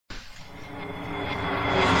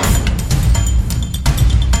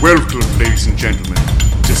Welcome, ladies and gentlemen,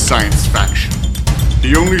 to Science Faction,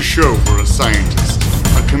 the only show where a scientist,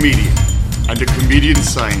 a comedian, and a comedian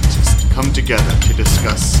scientist come together to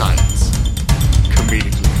discuss science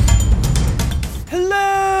comedically.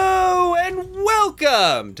 Hello and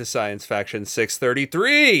welcome to Science Faction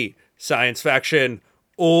 633, Science Faction,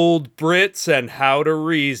 Old Brits and How to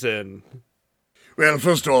Reason. Well,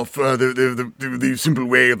 first off, the simple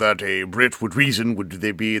way that a Brit would reason would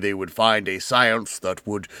they would find a science that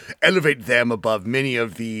would elevate them above many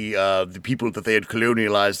of the people that they had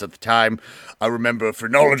colonialized at the time. I remember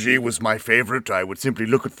phrenology was my favorite. I would simply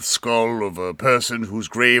look at the skull of a person whose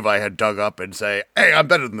grave I had dug up and say, "Hey, I'm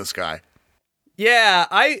better than this guy." Yeah,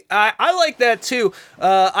 I like that too.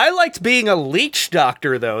 I liked being a leech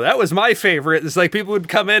doctor though. That was my favorite. It's like people would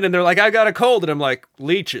come in and they're like, "I got a cold," and I'm like,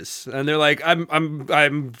 "Leeches," and they're like,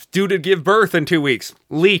 "I'm due to give birth in 2 weeks."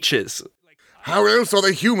 Leeches. How else are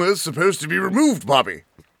the humors supposed to be removed, Bobby?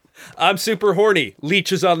 I'm super horny.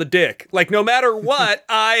 Leeches on the dick. Like no matter what,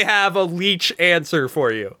 I have a leech answer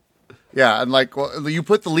for you. Yeah, and you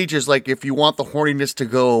put the leeches, if you want the horniness to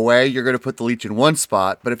go away, you're going to put the leech in one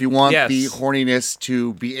spot. But if you want the horniness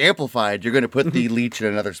to be amplified, you're going to put the leech in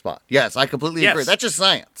another spot. Yes, I completely agree. That's just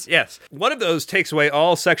science. Yes. One of those takes away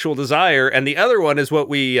all sexual desire, and the other one is what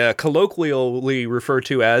we colloquially refer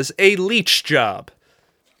to as a leech job.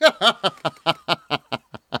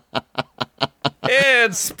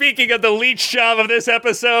 And speaking of the leech job of this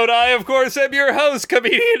episode, I, of course, am your host,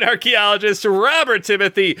 comedian archaeologist Robert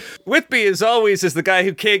Timothy. With me, as always, is the guy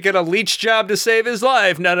who can't get a leech job to save his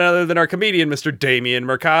life, none other than our comedian, Mr. Damien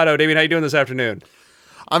Mercado. Damien, how you doing this afternoon?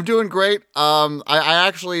 I'm doing great. I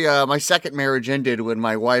actually, my second marriage ended when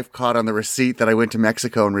my wife caught on the receipt that I went to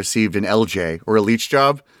Mexico and received an LJ, or a leech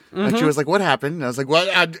job. Mm-hmm. And she was like, "What happened?" And I was like, "What?"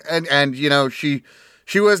 And you know, she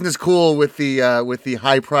wasn't as cool with the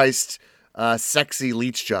high-priced sexy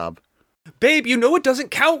leech job. Babe, you know it doesn't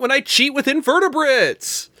count when I cheat with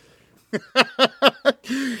invertebrates.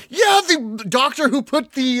 Yeah, the doctor who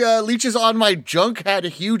put the leeches on my junk had a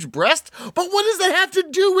huge breast, but what does that have to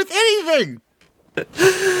do with anything?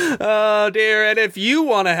 Oh dear, and if you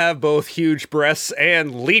want to have both huge breasts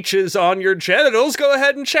and leeches on your genitals, go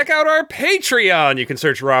ahead and check out our Patreon. You can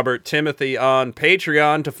search Robert Timothy on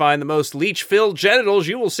Patreon to find the most leech-filled genitals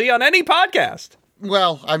you will see on any podcast.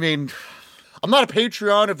 Well, I mean, I'm not a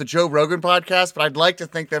Patreon of the Joe Rogan podcast, but I'd like to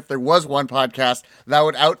think that if there was one podcast that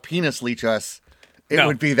would out-penis leech us, it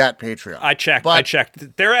would be that Patreon. I checked.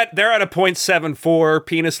 They're at a 0.74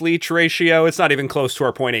 penis leech ratio. It's not even close to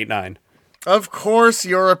our 0.89. Of course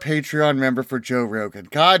you're a Patreon member for Joe Rogan.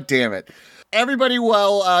 God damn it. Everybody,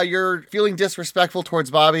 while you're feeling disrespectful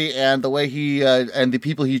towards Bobby and the way he and the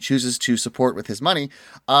people he chooses to support with his money,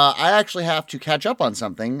 I actually have to catch up on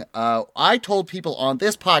something. I told people on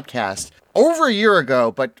this podcast over a year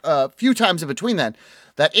ago, but a few times in between then,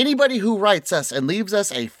 that anybody who writes us and leaves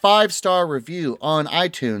us a 5-star review on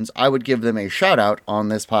iTunes, I would give them a shout out on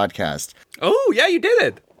this podcast. Oh, yeah, you did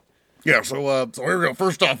it. Yeah, so here we go.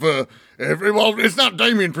 First off, well, it's not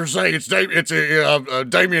Damien per se. It's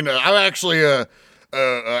Damien. I'm actually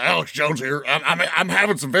Alex Jones here. I'm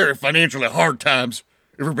having some very financially hard times.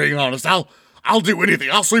 If we're being honest, I'll do anything.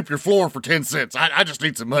 I'll sweep your floor for 10 cents. I just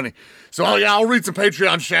need some money. So I'll read some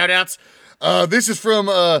Patreon shout outs. This is from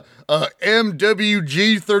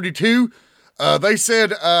MWG32. They said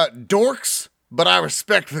dorks, but I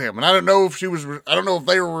respect them. And I don't know if they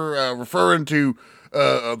were referring to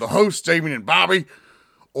the host, Damien and Bobby,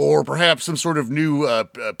 or perhaps some sort of new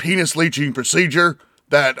penis leeching procedure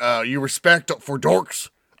that you respect for dorks.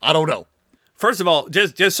 I don't know. First of all,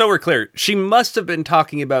 just so we're clear, she must have been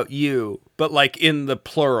talking about you, but in the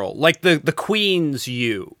plural, the queen's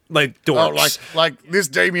you, dorks. Oh, like this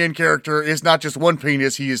Damien character is not just one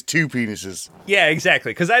penis; he is two penises. Yeah,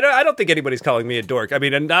 exactly. Because I don't think anybody's calling me a dork. I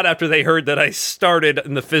mean, and not after they heard that I started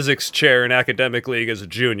in the physics chair in academic league as a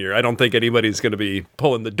junior. I don't think anybody's going to be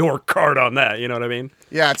pulling the dork card on that. You know what I mean?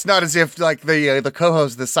 Yeah, it's not as if the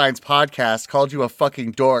co-host of the science podcast called you a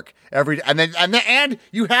fucking dork and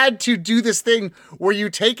you had to do this thing where you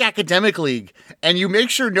take academic league and you make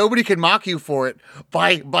sure nobody can mock you for it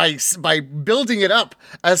by building it up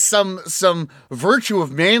as some virtue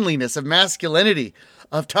of manliness, of masculinity,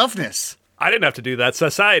 of toughness. I didn't have to do that.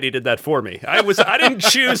 Society did that for me. I didn't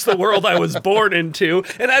choose the world I was born into,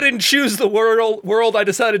 and I didn't choose the world I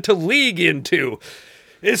decided to league into.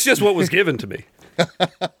 It's just what was given to me.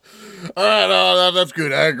 All right, that's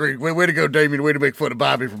good. I agree. Way to go, Damien. Way to make fun of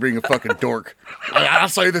Bobby for being a fucking dork. I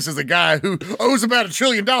say this as a guy who owes about $1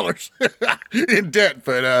 trillion in debt,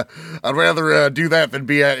 but I'd rather do that than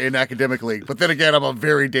be in academic league. But then again, I'm a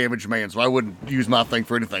very damaged man, so I wouldn't use my thing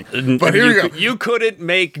for anything. But here you go. You couldn't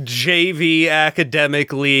make JV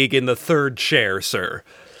academic league in the third chair, sir.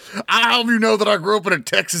 I hope you know that I grew up in a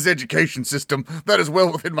Texas education system that is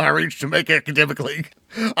well within my reach to make academic league.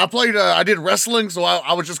 I did wrestling, so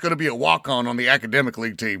I was just going to be a walk-on the academic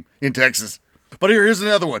league team in Texas. But here's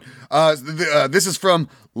another one. This is from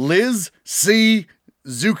Liz C.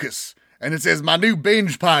 Zukas, and it says, my new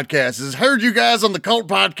binge podcast has heard you guys on the Cult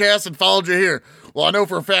Podcast and followed you here. Well, I know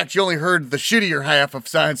for a fact you only heard the shittier half of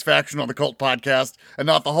Science Faction on the Cult Podcast and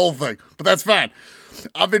not the whole thing, but that's fine.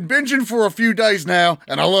 I've been binging for a few days now,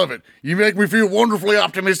 and I love it. You make me feel wonderfully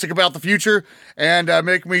optimistic about the future, and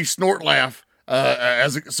make me snort laugh.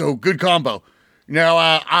 So good combo. Now,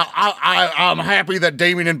 I'm happy that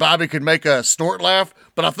Damien and Bobby could make a snort laugh,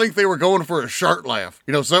 but I think they were going for a shart laugh.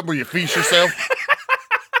 You know, something where you feast yourself.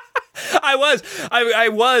 I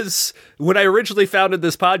was when I originally founded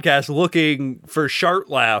this podcast looking for shart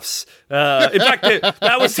laughs. In fact,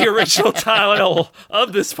 that was the original title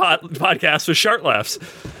of this podcast was shart laughs.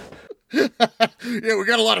 Yeah, we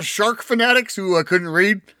got a lot of shark fanatics who couldn't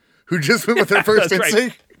read, who just went with their first instinct,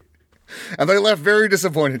 right. And they left very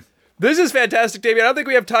disappointed. This is fantastic, Damien. I don't think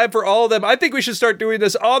we have time for all of them. I think we should start doing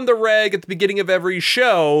this on the reg at the beginning of every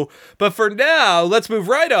show. But for now, let's move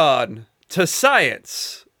right on to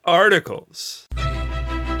science articles.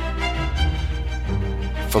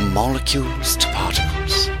 From molecules to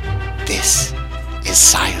particles, this is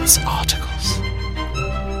Science Articles.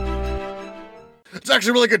 It's actually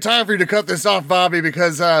a really good time for you to cut this off, Bobby,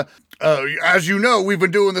 because as you know, we've been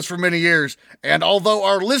doing this for many years, and although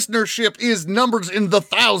our listenership is numbers in the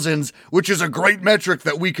thousands, which is a great metric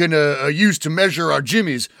that we can use to measure our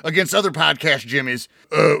jimmies against other podcast jimmies,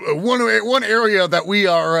 one area that we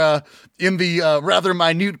are in the rather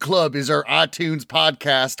minute club is our iTunes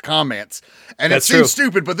podcast comments. And it seems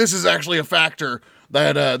stupid, but this is actually a factor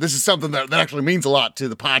that this is something that actually means a lot to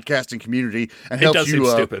the podcasting community and helps you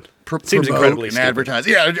stupid. Seems incredibly and advertise.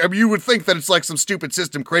 Yeah, I mean, you would think that it's like some stupid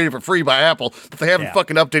system created for free by Apple that they haven't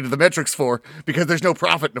fucking updated the metrics for because there's no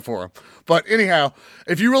profit for them. But anyhow,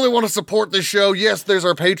 if you really want to support this show, yes, there's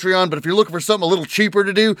our Patreon, but if you're looking for something a little cheaper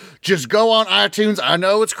to do, just go on iTunes. I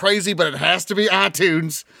know it's crazy, but it has to be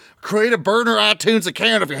iTunes. Create a burner iTunes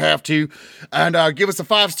account if you have to, and give us a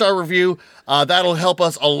 5-star review. That'll help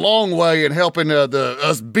us a long way in helping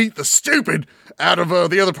us beat the stupid out of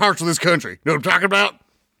the other parts of this country. You know what I'm talking about?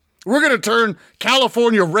 We're gonna turn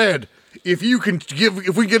California red if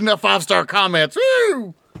we get enough 5-star comments.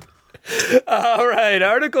 Woo! All right,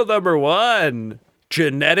 article number 1: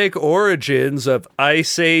 Genetic origins of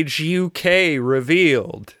Ice Age UK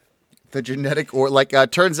revealed. The genetic,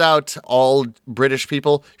 turns out all British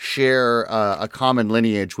people share a common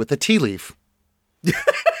lineage with a tea leaf.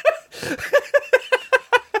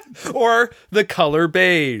 Or the color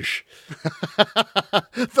beige.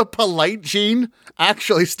 The polite gene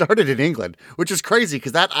actually started in England, which is crazy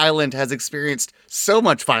because that island has experienced so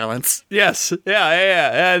much violence. Yes.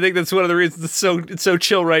 Yeah. I think that's one of the reasons it's so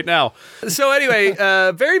chill right now. So anyway,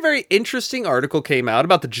 very, very interesting article came out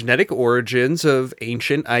about the genetic origins of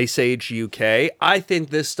ancient Ice Age UK. I think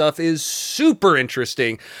this stuff is super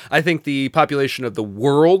interesting. I think the population of the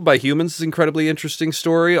world by humans is an incredibly interesting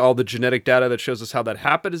story. All the genetic data that shows us how that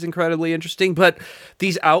happened is incredibly interesting. But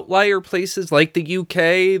these outlier places like the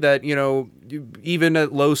UK that, you know, even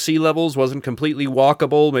at low sea levels wasn't completely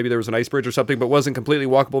walkable. Maybe there was an ice bridge or something, but wasn't completely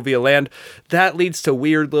walkable via land. That leads to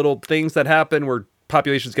weird little things that happen where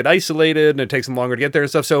populations get isolated and it takes them longer to get there and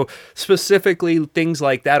stuff. So specifically things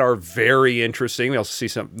like that are very interesting. We also see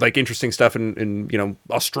some like interesting stuff in you know,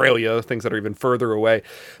 Australia, things that are even further away.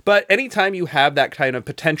 But anytime you have that kind of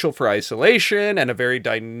potential for isolation and a very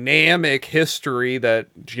dynamic history that,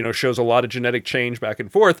 you know, shows a lot of genetic change back and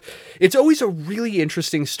forth, it's always a really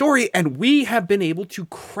interesting story. And we have been able to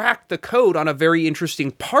crack the code on a very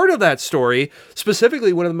interesting part of that story,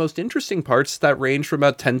 specifically one of the most interesting parts that ranged from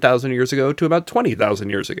about 10,000 years ago to about 20,000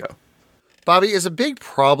 years ago. Bobby, is a big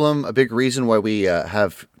problem, a big reason why we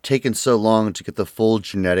have taken so long to get the full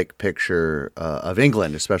genetic picture of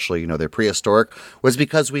England, especially, you know, their prehistoric, was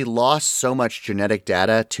because we lost so much genetic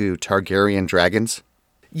data to Targaryen dragons?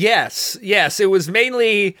 Yes. It was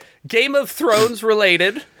mainly Game of Thrones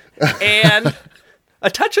related and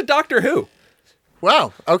a touch of Doctor Who.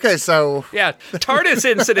 Wow. Okay, so... Yeah, TARDIS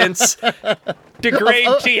incidents degrade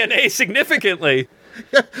DNA significantly.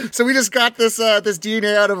 So we just got this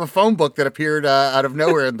DNA out of a phone book that appeared out of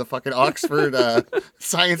nowhere in the fucking Oxford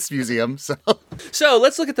Science Museum. So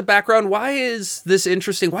let's look at the background. Why is this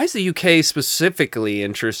interesting? Why is the UK specifically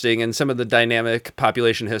interesting, and some of the dynamic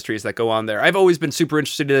population histories that go on there? I've always been super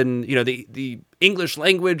interested in, the English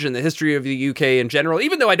language and the history of the UK in general,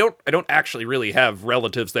 even though I don't actually really have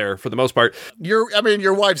relatives there for the most part.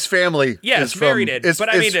 Your wife's family. Yes, married it.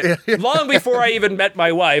 But long before I even met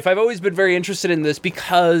my wife, I've always been very interested in this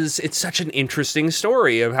because it's such an interesting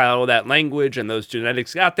story of how that language and those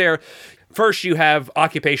genetics got there. First, you have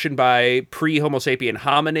occupation by pre-Homo sapien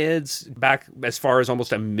hominids back as far as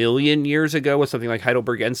almost 1 million years ago with something like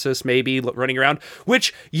Heidelbergensis maybe running around,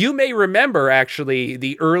 which you may remember, actually,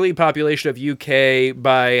 the early population of UK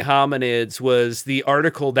by hominids was the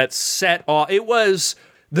article that set off. It was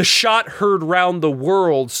the shot heard round the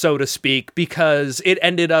world, so to speak, because it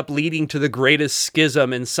ended up leading to the greatest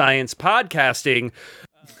schism in science podcasting.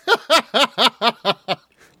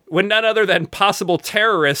 When none other than possible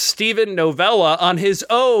terrorist Steven Novella, on his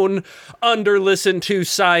own under-listened to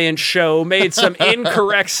science show, made some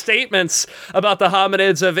incorrect statements about the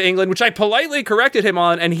hominids of England, which I politely corrected him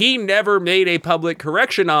on, and he never made a public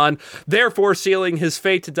correction on, therefore sealing his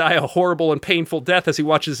fate to die a horrible and painful death as he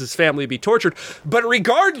watches his family be tortured. But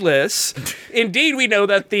regardless, indeed we know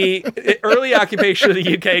that the early occupation of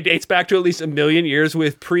the UK dates back to at least 1 million years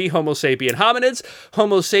with pre-Homo sapien hominids.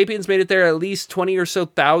 Homo sapiens made it there at least 20 or so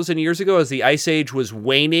thousand years ago as the Ice Age was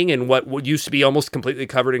waning and what used to be almost completely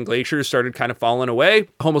covered in glaciers started kind of falling away.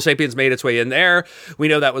 Homo sapiens made its way in there. We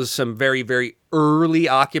know that was some very, very early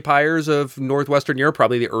occupiers of northwestern Europe,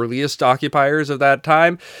 probably the earliest occupiers of that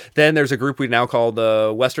time. Then there's a group we now call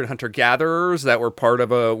the Western hunter-gatherers that were part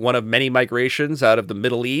of one of many migrations out of the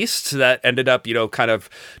Middle East that ended up, kind of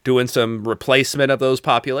doing some replacement of those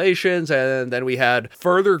populations. And then we had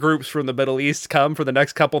further groups from the Middle East come for the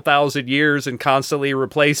next couple thousand years and constantly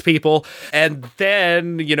replace people. And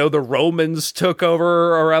then, the Romans took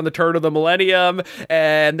over around the turn of the millennium.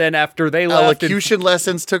 And then after they left... Elocution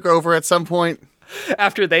lessons took over at some point.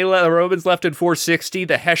 After the Romans left in 460,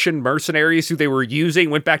 the Hessian mercenaries who they were using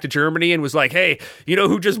went back to Germany and was like, hey,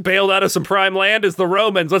 who just bailed out of some prime land? Is the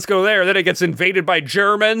Romans. Let's go there. Then it gets invaded by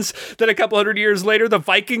Germans. Then a couple hundred years later, the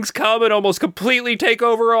Vikings come and almost completely take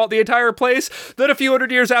over the entire place. Then a few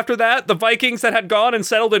hundred years after that, the Vikings that had gone and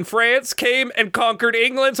settled in France came and conquered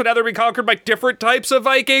England. So now they're being conquered by different types of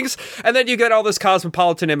Vikings. And then you get all this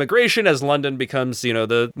cosmopolitan immigration as London becomes,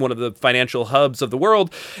 one of the financial hubs of the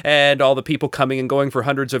world, and all the people coming and going for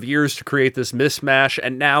hundreds of years to create this mismatch.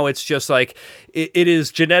 And now it's just like, it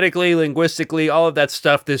is genetically, linguistically, all of that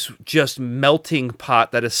stuff, this just melting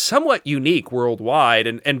pot that is somewhat unique worldwide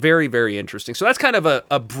and very, very interesting. So that's kind of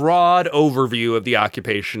a broad overview of the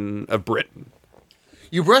occupation of Britain.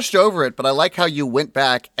 You brushed over it, but I like how you went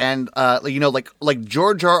back and, like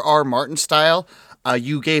George R.R. Martin style,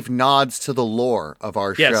 you gave nods to the lore of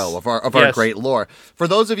our show, of our great lore. For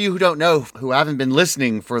those of you who don't know, who haven't been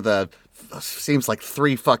listening for seems like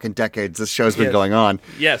 3 fucking decades this show's been going on.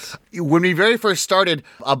 Yes. When we very first started,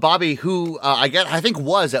 Bobby, who I think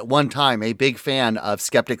was at one time a big fan of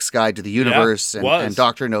Skeptic's Guide to the Universe and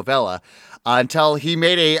Dr. Novella, until he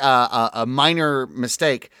made a minor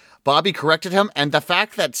mistake. Bobby corrected him, and the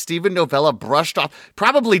fact that Steven Novella brushed off,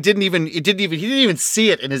 he didn't even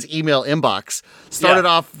see it in his email inbox, started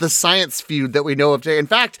off the science feud that we know of today. In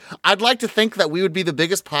fact, I'd like to think that we would be the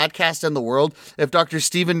biggest podcast in the world if Dr.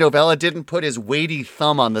 Steven Novella didn't put his weighty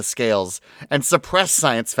thumb on the scales and suppress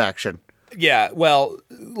science faction. Yeah, well,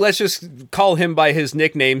 let's just call him by his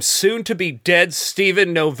nickname. Soon-to-be-dead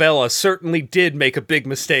Steven Novella certainly did make a big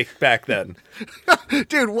mistake back then.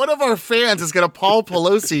 Dude, one of our fans is going to Paul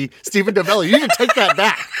Pelosi Steven Novella. You need to take that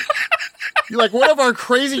back. You're like one of our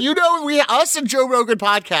crazy... us and Joe Rogan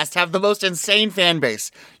podcast have the most insane fan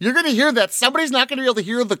base. You're going to hear that. Somebody's not going to be able to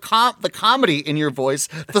hear the comedy in your voice,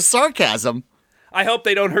 the sarcasm. I hope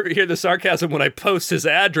they don't hear the sarcasm when I post his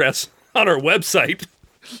address on our website.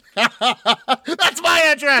 That's my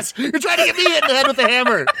address. You're trying to get me hit in the head with a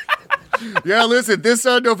hammer. Yeah, listen, this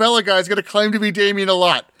Novella guy is going to claim to be Damien a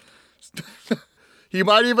lot. You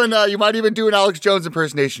might even do an Alex Jones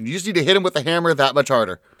impersonation. You just need to hit him with a hammer that much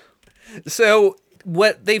harder. So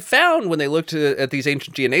what they found when they looked at these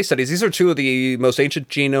ancient DNA studies, these are 2 of the most ancient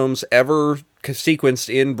genomes ever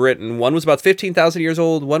sequenced in Britain. One was about 15,000 years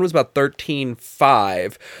old. One was about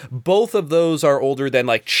 13,500. Both of those are older than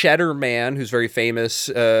like Cheddar Man, who's very famous,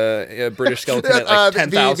 British skeleton at like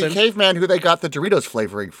 10,000. The caveman who they got the Doritos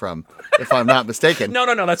flavoring from, if I'm not mistaken. No,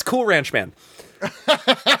 that's Cool Ranch Man.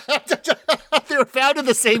 They were found in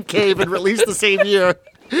the same cave and released the same year.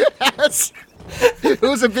 It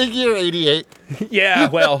was a big year, 88. Yeah,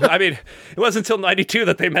 well, I mean, it wasn't until 92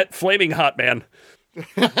 that they met Flaming Hot Man.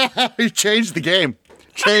 He changed the game.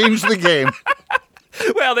 Changed the game.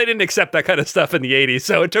 Well, they didn't accept that kind of stuff in the 80s,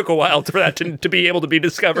 so it took a while for that to be able to be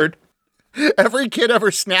discovered. Every kid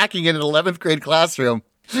ever snacking in an 11th grade classroom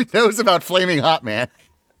knows about Flaming Hot Man.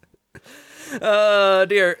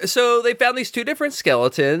 Dear. So they found these two different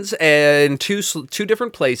skeletons and two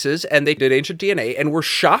different places, and they did ancient DNA, and were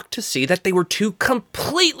shocked to see that they were two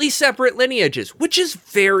completely separate lineages, which is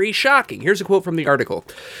very shocking. Here's a quote from the article.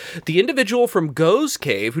 The individual from Go's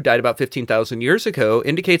Cave, who died about 15,000 years ago,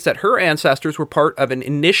 indicates that her ancestors were part of an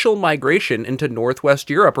initial migration into northwest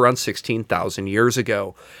Europe around 16,000 years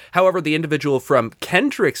ago. However, the individual from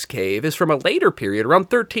Kendrick's Cave is from a later period, around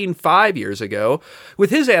 13,500 years ago, with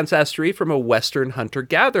his ancestry from a Western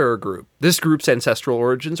hunter-gatherer group. This group's ancestral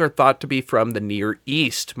origins are thought to be from the Near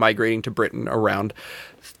East, migrating to Britain around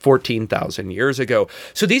 14,000 years ago.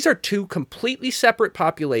 So these are two completely separate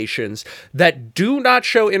populations that do not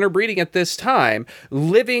show interbreeding at this time,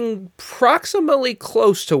 living proximally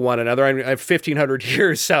close to one another. I mean, 1,500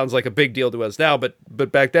 years sounds like a big deal to us now, but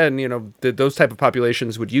back then, you know, those type of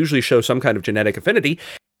populations would usually show some kind of genetic affinity.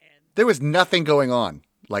 There was nothing going on.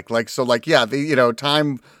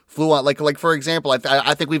 Time flew on. Like for example,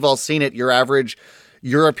 I think we've all seen it. Your average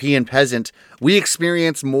European peasant, we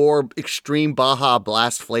experience more extreme Baja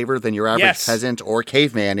Blast flavor than your average peasant or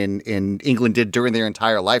caveman in England did during their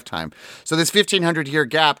entire lifetime. So this 1,500-year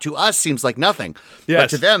gap to us seems like nothing. Yes. But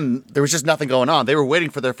to them, there was just nothing going on. They were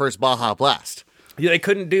waiting for their first Baja Blast. Yeah, they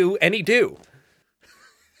couldn't do any do.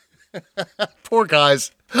 Poor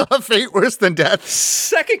guys. A fate worse than death.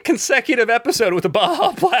 Second consecutive episode with a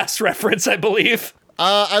Baja Blast reference, I believe.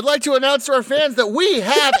 I'd like to announce to our fans that we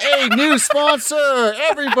have a new sponsor.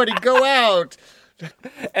 Everybody go out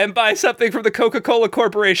and buy something from the Coca-Cola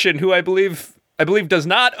Corporation, who I believe does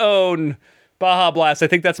not own Baja Blast. I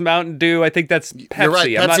think that's Mountain Dew. I think that's Pepsi. You're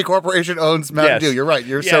right. Pepsi Corporation owns Mountain Dew. You're right.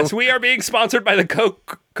 Yes, we are being sponsored by the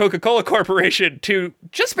Coca-Cola Corporation to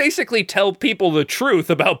just basically tell people the truth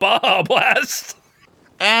about Baja Blast.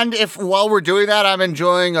 And if while we're doing that, I'm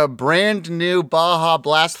enjoying a brand new Baja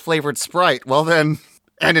Blast flavored Sprite, well then,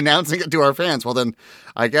 and announcing it to our fans, well then,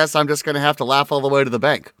 I guess I'm just going to have to laugh all the way to the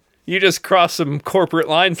bank. You just crossed some corporate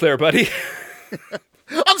lines there, buddy.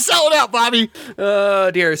 I'm selling out, Bobby.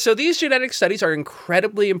 Oh, dear. So these genetic studies are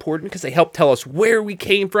incredibly important because they help tell us where we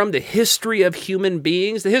came from, the history of human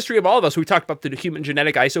beings, the history of all of us. We talked about the human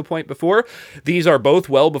genetic isopoint before. These are both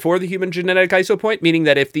well before the human genetic isopoint, meaning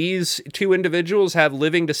that if these two individuals have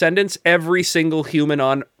living descendants, every single human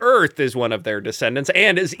on Earth is one of their descendants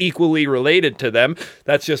and is equally related to them.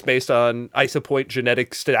 That's just based on isopoint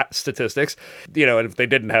genetic statistics. You know, and if they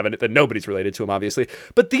didn't have it, then nobody's related to them, obviously.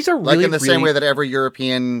 But these are really, like in the same way that every European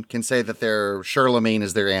can say that their Charlemagne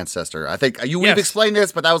is their ancestor. I think we've explained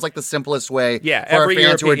this, but that was like the simplest way for our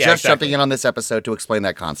fans who are just jumping in on this episode to explain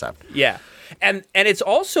that concept. Yeah. And it's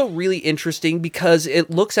also really interesting because it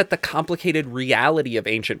looks at the complicated reality of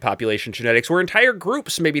ancient population genetics where entire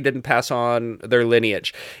groups maybe didn't pass on their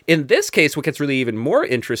lineage. In this case, what gets really even more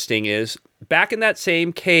interesting is back in that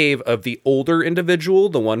same cave of the older individual,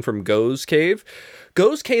 the one from Go's Cave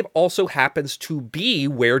also happens to be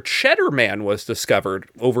where Cheddar Man was discovered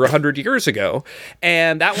over 100 years ago.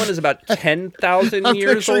 And that one is about 10,000 years old. I'm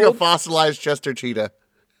picturing a fossilized Chester cheetah.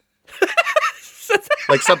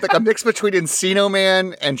 Like something, a mix between Encino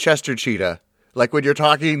Man and Chester cheetah. Like when you're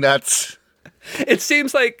talking, that's... It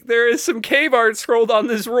seems like there is some cave art scrolled on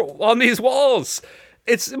these walls.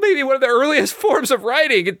 It's maybe one of the earliest forms of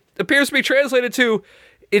writing. It appears to be translated to,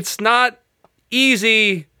 "It's not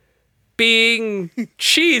easy being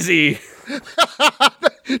cheesy."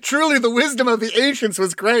 Truly, the wisdom of the ancients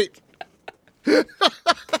was great.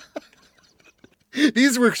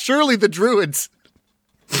 These were surely the druids.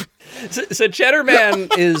 So Cheddar Man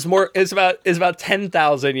is about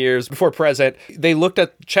 10,000 years before present. They looked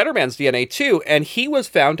at Cheddar Man's DNA too, and he was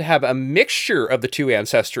found to have a mixture of the two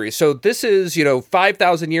ancestries. So this is,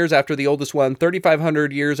 5,000 years after the oldest one,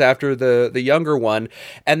 3,500 years after the younger one,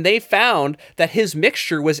 and they found that his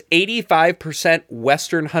mixture was 85%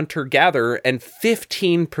 Western hunter-gatherer and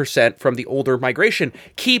 15% from the older migration.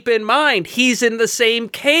 Keep in mind, he's in the same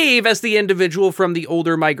cave as the individual from the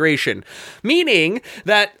older migration, meaning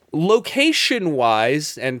that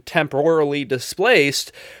location-wise and temporally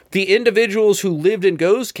displaced, the individuals who lived in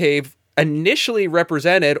Go's Cave initially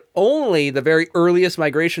represented only the very earliest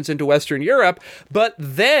migrations into Western Europe, but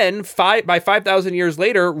then by 5,000 years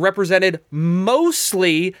later represented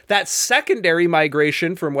mostly that secondary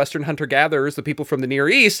migration from Western hunter-gatherers, the people from the Near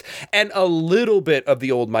East, and a little bit of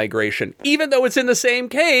the old migration, even though it's in the same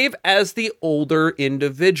cave as the older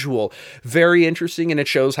individual. Very interesting, and it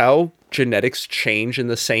shows how genetics change in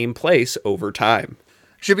the same place over time.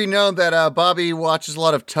 Should be known that Bobby watches a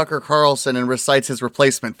lot of Tucker Carlson and recites his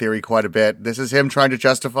replacement theory quite a bit. This is him trying to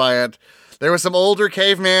justify it. There was some older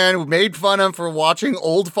caveman who made fun of him for watching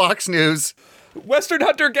old Fox News. Western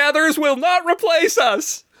hunter-gatherers will not replace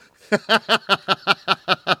us! And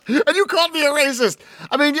you called me a racist!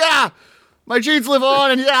 I mean, yeah, my genes live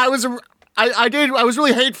on, and yeah, I was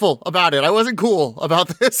really hateful about it. I wasn't cool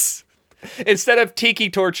about this. Instead of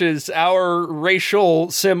tiki torches, our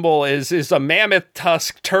racial symbol is a mammoth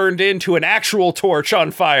tusk turned into an actual torch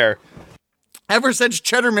on fire. Ever since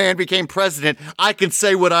Cheddar Man became president, I can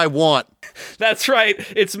say what I want. That's right.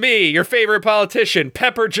 It's me, your favorite politician,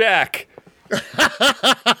 Pepper Jack.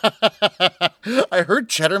 I heard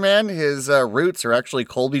Cheddar Man, his roots are actually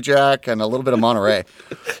Colby Jack and a little bit of Monterey.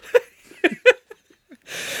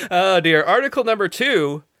 Oh, dear. Article number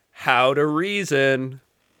 2, How to Reason.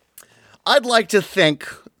 I'd like to think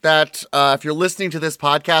that if you're listening to this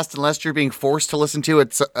podcast, unless you're being forced to listen to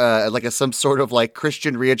it, it's some sort of like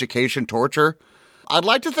Christian re-education torture. I'd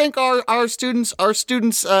like to think our students,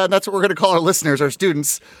 that's what we're going to call our listeners, our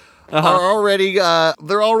students, are already,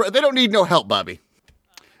 they don't need no help, Bobby.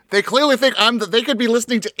 They clearly think they could be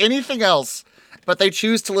listening to anything else, but they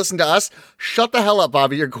choose to listen to us. Shut the hell up,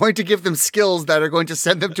 Bobby. You're going to give them skills that are going to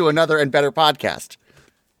send them to another and better podcast.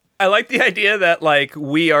 I like the idea that, like,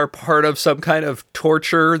 we are part of some kind of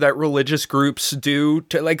torture that religious groups do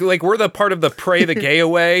to, like we're the part of the pray the gay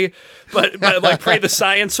away, but like pray the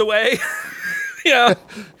science away. Yeah.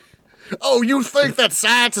 Oh, you think that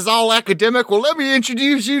science is all academic? Well, let me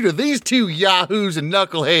introduce you to these two yahoos and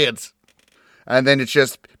knuckleheads. And then it's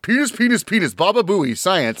just penis, penis, penis, baba booey,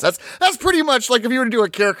 science. That's pretty much like if you were to do a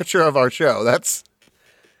caricature of our show.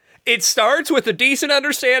 It starts with a decent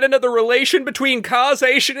understanding of the relation between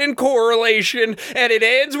causation and correlation, and it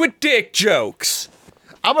ends with dick jokes.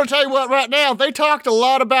 I'm going to tell you what right now, they talked a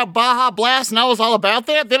lot about Baja Blast, and I was all about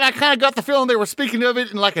that. Then I kind of got the feeling they were speaking of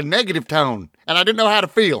it in like a negative tone, and I didn't know how to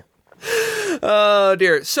feel. Oh,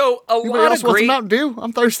 dear. So, Anybody else wants some Mountain Dew?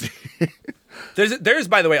 I'm thirsty. There's,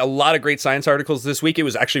 by the way, a lot of great science articles this week. It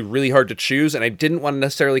was actually really hard to choose, and I didn't want to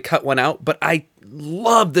necessarily cut one out, but I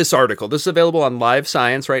love this article. This is available on Live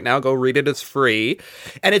Science right now. Go read it. It's free.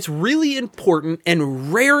 And it's really important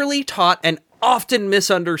and rarely taught and often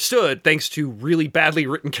misunderstood thanks to really badly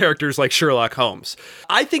written characters like Sherlock Holmes.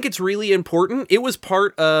 I think it's really important. It was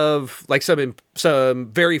part of like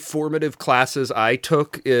some very formative classes I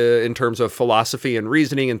took in terms of philosophy and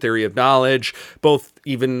reasoning and theory of knowledge, both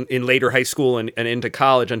even in later high school and into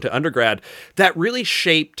college and to undergrad, that really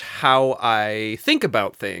shaped how I think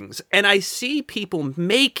about things. And I see people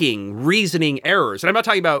making reasoning errors. And I'm not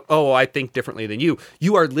talking about, oh, I think differently than you.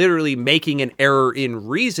 You are literally making an error in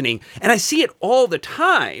reasoning. And I see it all the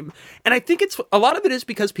time. And I think a lot of it is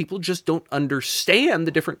because people just don't understand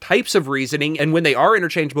the different types of reasoning and when they are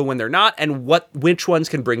interchangeable, when they're not, and which ones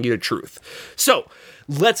can bring you to truth. So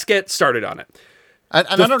let's get started on it. And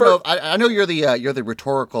I don't know. I know you're the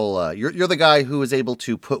rhetorical. You're the guy who is able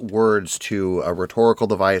to put words to rhetorical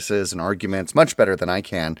devices and arguments much better than I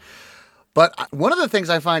can. But one of the things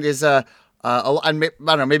I find is, and I don't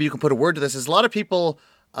know, maybe you can put a word to this. Is a lot of people,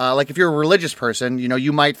 like if you're a religious person,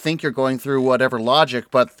 you might think you're going through whatever logic,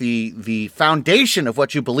 but the foundation of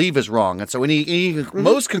what you believe is wrong, and so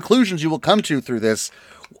most conclusions you will come to through this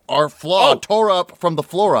are flawed, tore up from the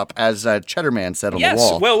floor up, as Cheddar Man said on the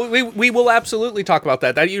wall. Yes, well, we will absolutely talk about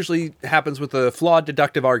that. That usually happens with a flawed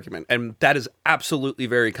deductive argument, and that is absolutely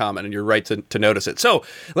very common, and you're right to notice it. So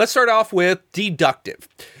let's start off with deductive.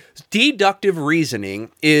 Deductive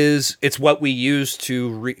reasoning it's what we use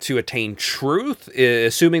to attain truth,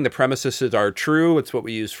 assuming the premises are true. It's what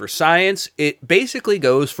we use for science. It basically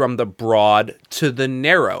goes from the broad to the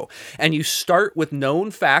narrow, and you start with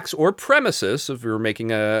known facts or premises, if you're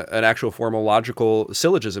making an actual formal logical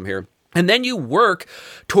syllogism here, and then you work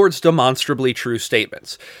towards demonstrably true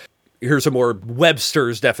statements. Here's a more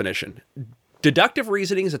Webster's definition. Deductive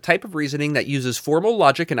reasoning is a type of reasoning that uses formal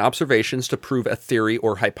logic and observations to prove a theory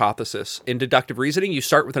or hypothesis. In deductive reasoning, you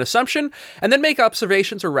start with an assumption and then make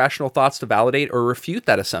observations or rational thoughts to validate or refute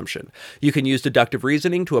that assumption. You can use deductive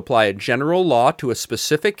reasoning to apply a general law to a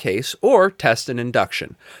specific case or test an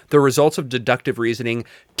induction. The results of deductive reasoning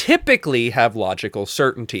typically have logical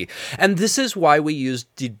certainty. And this is why we use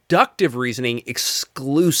deductive reasoning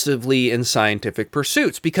exclusively in scientific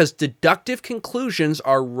pursuits, because deductive conclusions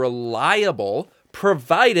are reliable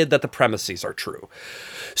provided that the premises are true.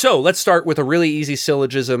 So let's start with a really easy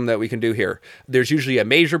syllogism that we can do here. There's usually a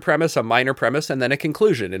major premise, a minor premise, and then a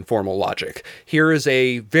conclusion in formal logic. Here is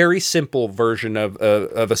a very simple version of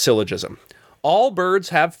a syllogism. All birds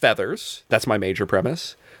have feathers. That's my major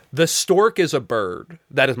premise. The stork is a bird.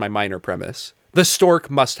 That is my minor premise. The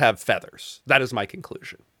stork must have feathers. That is my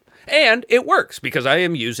conclusion. And it works because I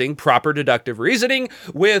am using proper deductive reasoning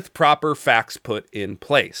with proper facts put in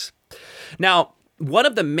place. Now, one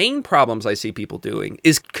of the main problems I see people doing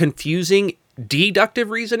is confusing deductive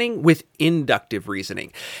reasoning with inductive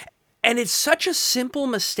reasoning. And it's such a simple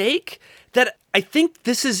mistake that I think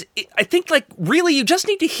really you just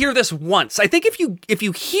need to hear this once. I think if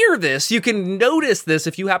you hear this, you can notice this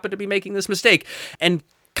if you happen to be making this mistake and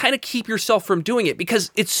kind of keep yourself from doing it, because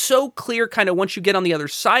it's so clear kind of once you get on the other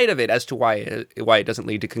side of it as to why it doesn't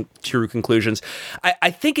lead to true conclusions. I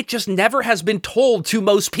think it just never has been told to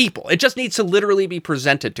most people. It just needs to literally be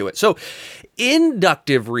presented to it. So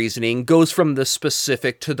inductive reasoning goes from the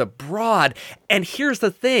specific to the broad. And here's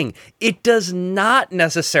the thing. It does not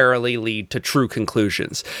necessarily lead to true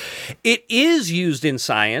conclusions. It is used in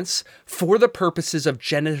science for the purposes of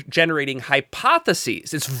generating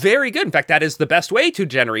hypotheses. It's very good. In fact, that is the best way to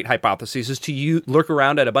generate hypotheses, is to look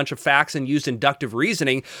around at a bunch of facts and use inductive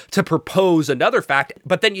reasoning to propose another fact,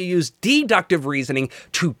 but then you use deductive reasoning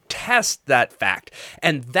to test that fact.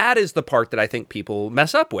 And that is the part that I think people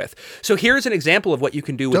mess up with. So here's an example of what you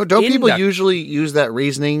can do with Don't people usually use that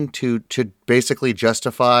reasoning to basically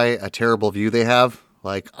justify a terrible view they have?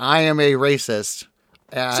 Like, I am a racist,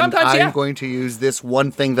 and sometimes, I'm going to use this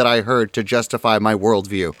one thing that I heard to justify my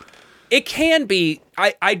worldview. It can be.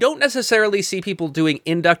 I don't necessarily see people doing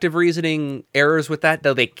inductive reasoning errors with that,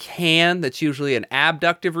 though they can. That's usually an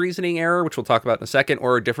abductive reasoning error, which we'll talk about in a second,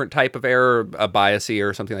 or a different type of error, a biases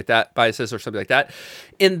or something like that.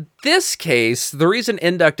 In this case, the reason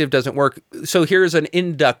inductive doesn't work, so here's an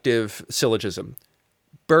inductive syllogism.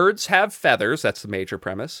 Birds have feathers. That's the major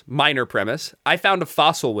premise. Minor premise. I found a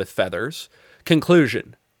fossil with feathers.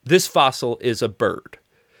 Conclusion. This fossil is a bird.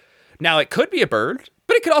 Now, it could be a bird,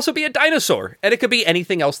 but it could also be a dinosaur, and it could be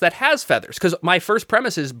anything else that has feathers, because my first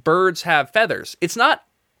premise is birds have feathers. It's not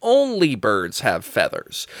only birds have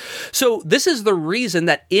feathers. So this is the reason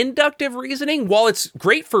that inductive reasoning, while it's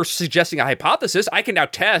great for suggesting a hypothesis, I can now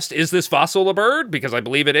test, is this fossil a bird? Because I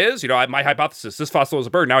believe it is. My hypothesis, this fossil is a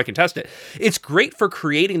bird. Now I can test it. It's great for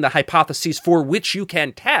creating the hypotheses for which you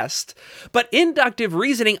can test, but inductive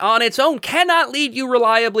reasoning on its own cannot lead you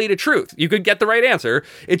reliably to truth. You could get the right answer.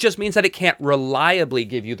 It just means that it can't reliably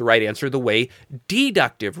give you the right answer the way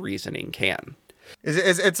deductive reasoning can.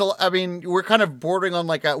 I mean, we're kind of bordering on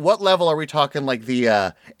like, what level are we talking? Like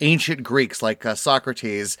the ancient Greeks, like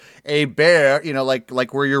Socrates, a bear,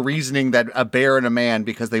 like where you're reasoning that a bear and a man,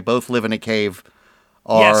 because they both live in a cave.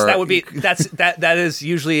 Yes, that is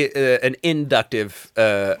usually an inductive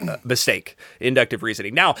mistake, inductive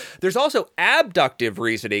reasoning. Now, there's also abductive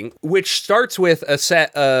reasoning, which starts with a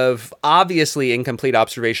set of obviously incomplete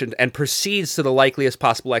observations and proceeds to the likeliest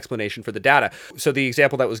possible explanation for the data. So the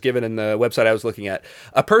example that was given in the website I was looking at,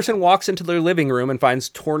 a person walks into their living room and finds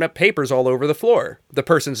torn up papers all over the floor. The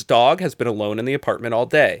person's dog has been alone in the apartment all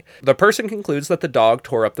day. The person concludes that the dog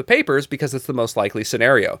tore up the papers because it's the most likely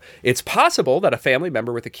scenario. It's possible that a family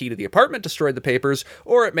member with a key to the apartment destroyed the papers,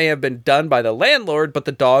 or it may have been done by the landlord, but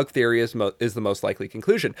the dog theory is the most likely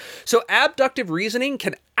conclusion. So abductive reasoning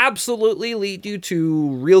can absolutely lead you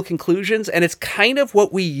to real conclusions, and it's kind of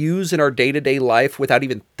what we use in our day-to-day life without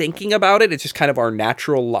even thinking about it. It's just kind of our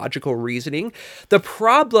natural logical reasoning. The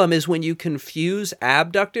problem is when you confuse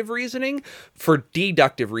abductive reasoning for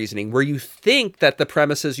deductive reasoning, where you think that the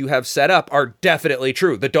premises you have set up are definitely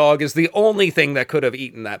true. The dog is the only thing that could have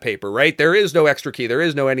eaten that paper, right? There is no extra key. There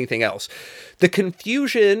is no anything else. The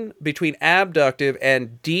confusion between abductive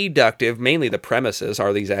and deductive, mainly the premises,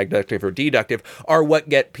 are these abductive or deductive, are what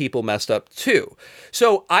get get people messed up too.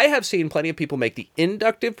 So I have seen plenty of people make the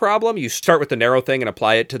inductive problem. You start with the narrow thing and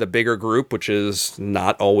apply it to the bigger group, which is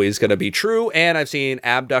not always going to be true. And I've seen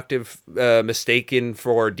abductive mistaken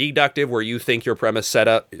for deductive, where you think your premise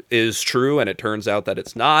setup is true and it turns out that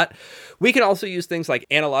it's not. We can also use things like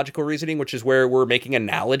analogical reasoning, which is where we're making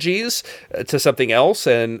analogies to something else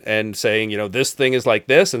and saying, this thing is like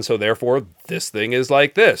this, and so therefore this thing is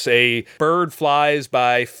like this. A bird flies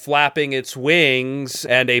by flapping its wings,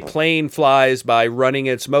 and a plane flies by running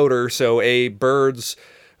its motor, so a bird's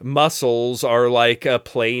muscles are like a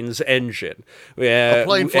plane's engine. A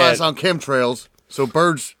plane flies on chemtrails, so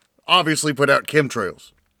birds obviously put out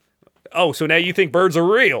chemtrails. Oh, so now you think birds are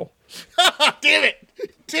real? Damn it!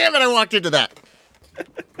 I walked into that.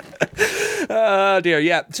 Oh, dear,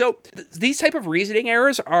 yeah. So these type of reasoning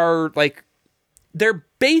errors are they're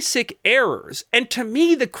basic errors. And to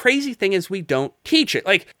me, the crazy thing is we don't teach it.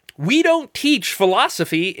 We don't teach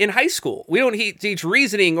philosophy in high school. We don't teach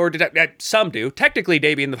reasoning, or some do. Technically,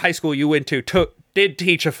 Davey, in the high school you went to did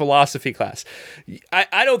teach a philosophy class.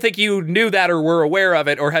 I don't think you knew that or were aware of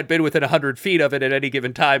it or had been within 100 feet of it at any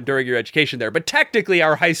given time during your education there. But technically,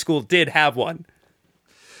 our high school did have one.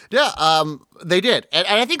 Yeah, they did. And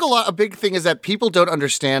I think a big thing is that people don't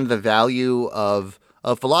understand the value of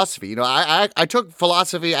philosophy. I took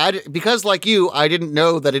philosophy, because like you, I didn't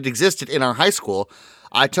know that it existed in our high school.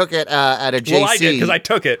 I took it at a JC. Well, I did, because I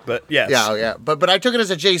took it, but yes. Yeah. But I took it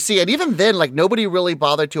as a JC, and even then, nobody really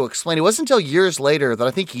bothered to explain. It wasn't until years later that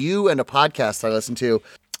I think you and a podcast I listened to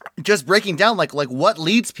just breaking down, what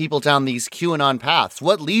leads people down these QAnon paths.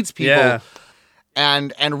 What leads people... Yeah.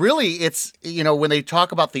 And really, it's, when they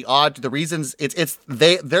talk about the reasons, it's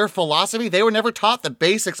their philosophy, they were never taught the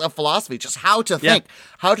basics of philosophy, just how to think,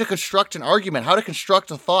 how to construct an argument, how to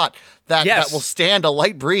construct a thought that will stand a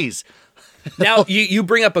light breeze. Now, you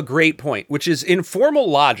bring up a great point, which is informal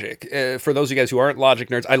logic. For those of you guys who aren't logic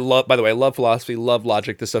nerds, I love philosophy, love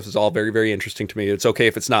logic. This stuff is all very, very interesting to me. It's okay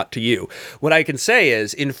if it's not to you. What I can say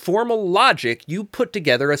is, informal logic, you put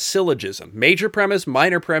together a syllogism, major premise,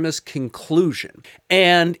 minor premise, conclusion.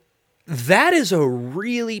 And that is a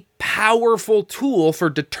really powerful tool for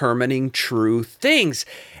determining true things.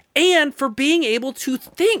 And for being able to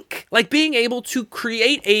think, being able to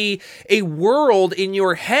create a world in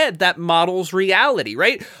your head that models reality,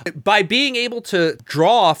 right? By being able to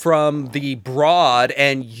draw from the broad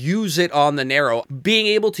and use it on the narrow, being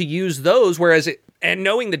able to use those, and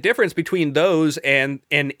knowing the difference between those and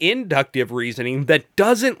an inductive reasoning that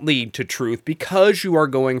doesn't lead to truth because you are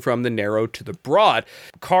going from the narrow to the broad.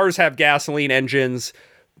 Cars have gasoline engines.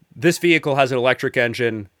 This vehicle has an electric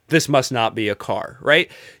engine. This must not be a car,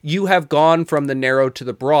 right? You have gone from the narrow to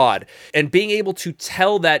the broad, and being able to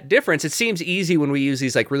tell that difference, it seems easy when we use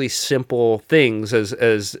these really simple things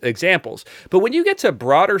as examples. But when you get to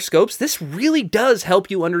broader scopes, this really does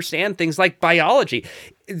help you understand things like biology.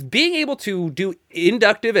 Being able to do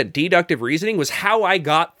inductive and deductive reasoning was how I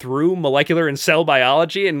got through molecular and cell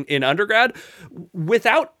biology in undergrad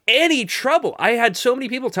without any trouble. I had so many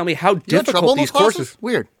people tell me how difficult these courses.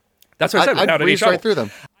 Weird. That's what I said. I breezed right through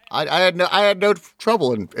them. I had no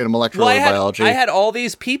trouble in molecular biology. I had all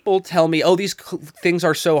these people tell me, these things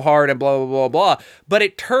are so hard and blah, blah, blah, blah. But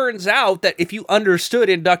it turns out that if you understood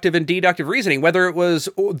inductive and deductive reasoning, whether it was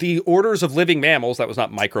the orders of living mammals, that was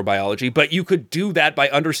not microbiology, but you could do that by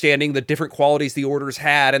understanding the different qualities the orders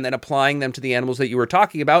had and then applying them to the animals that you were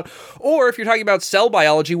talking about. Or if you're talking about cell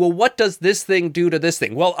biology, well, what does this thing do to this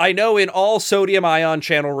thing? Well, I know in all sodium ion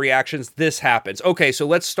channel reactions, this happens. Okay, so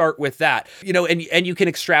let's start with that. And you can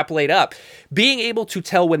extrapolate up. Being able to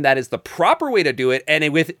tell when that is the proper way to do it, and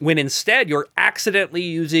when instead you're accidentally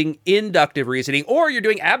using inductive reasoning, or you're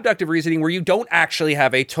doing abductive reasoning where you don't actually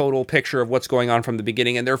have a total picture of what's going on from the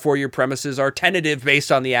beginning, and therefore your premises are tentative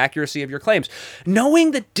based on the accuracy of your claims. Knowing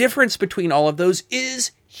the difference between all of those is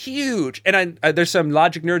huge. And there's some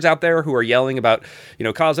logic nerds out there who are yelling about,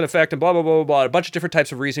 cause and effect and blah, blah, blah, blah, blah, a bunch of different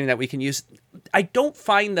types of reasoning that we can use. I don't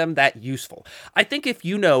find them that useful. I think if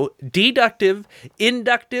you know deductive,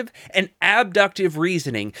 inductive, and abductive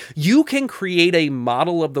reasoning, you can create a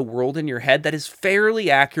model of the world in your head that is fairly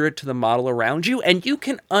accurate to the model around you, and you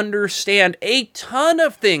can understand a ton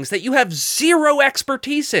of things that you have zero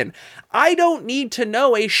expertise in. I don't need to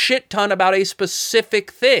know a shit ton about a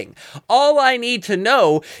specific thing. All I need to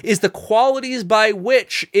know is the qualities by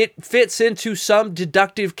which it fits into some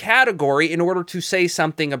deductive category in order to say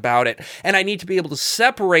something about it. And I need to be able to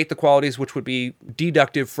separate the qualities which would be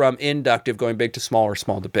deductive from inductive, going big to small or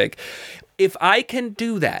small to big. If I can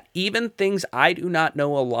do that, even things I do not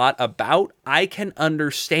know a lot about, I can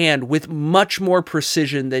understand with much more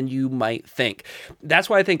precision than you might think. That's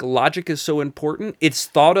why I think logic is so important. It's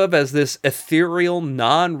thought of as this ethereal,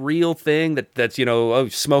 non-real thing that's,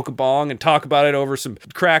 smoke a bong and talk about it over some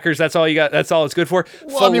crackers. That's all you got. That's all it's good for.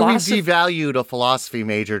 Well, we devalued a philosophy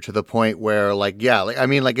major to the point where,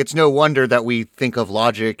 it's no wonder that we think of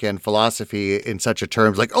logic and philosophy in such a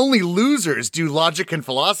terms like only losers do logic and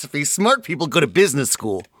philosophy. Smart people go to business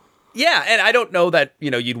school. Yeah, and I don't know that,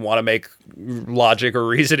 you'd want to make logic or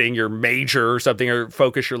reasoning your major or something or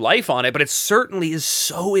focus your life on it, but it certainly is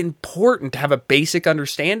so important to have a basic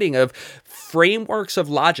understanding of frameworks of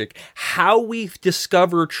logic, how we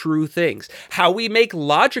discover true things, how we make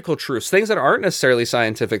logical truths, things that aren't necessarily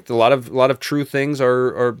scientific. A lot of true things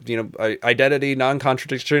are identity,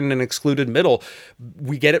 non-contradiction, and excluded middle.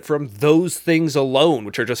 We get it from those things alone,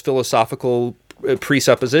 which are just philosophical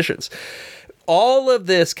presuppositions. All of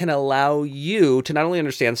this can allow you to not only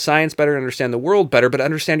understand science better, understand the world better, but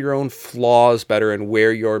understand your own flaws better and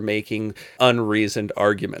where you're making unreasoned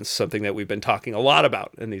arguments, something that we've been talking a lot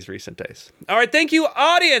about in these recent days. All right, thank you,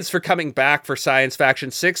 audience, for coming back for Science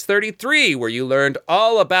Faction 633, where you learned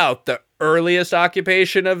all about the earliest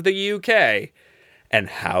occupation of the UK and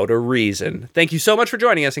how to reason. Thank you so much for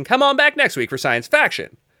joining us, and come on back next week for Science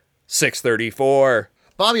Faction 634.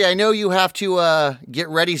 Bobby, I know you have to get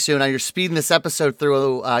ready soon. You're speeding this episode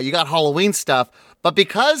through. You got Halloween stuff. But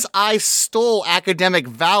because I stole academic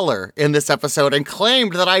valor in this episode and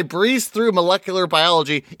claimed that I breezed through molecular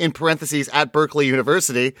biology, in parentheses, at Berkeley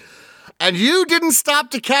University, and you didn't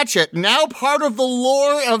stop to catch it, now part of the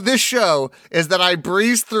lore of this show is that I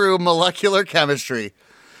breezed through molecular chemistry.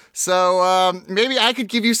 So maybe I could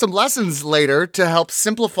give you some lessons later to help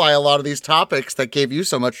simplify a lot of these topics that gave you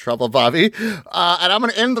so much trouble, Bobby. And I'm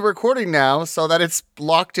going to end the recording now so that it's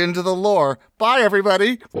locked into the lore. Bye,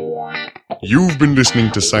 everybody. You've been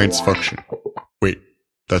listening to Science Faction. Wait,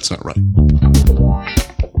 that's not right.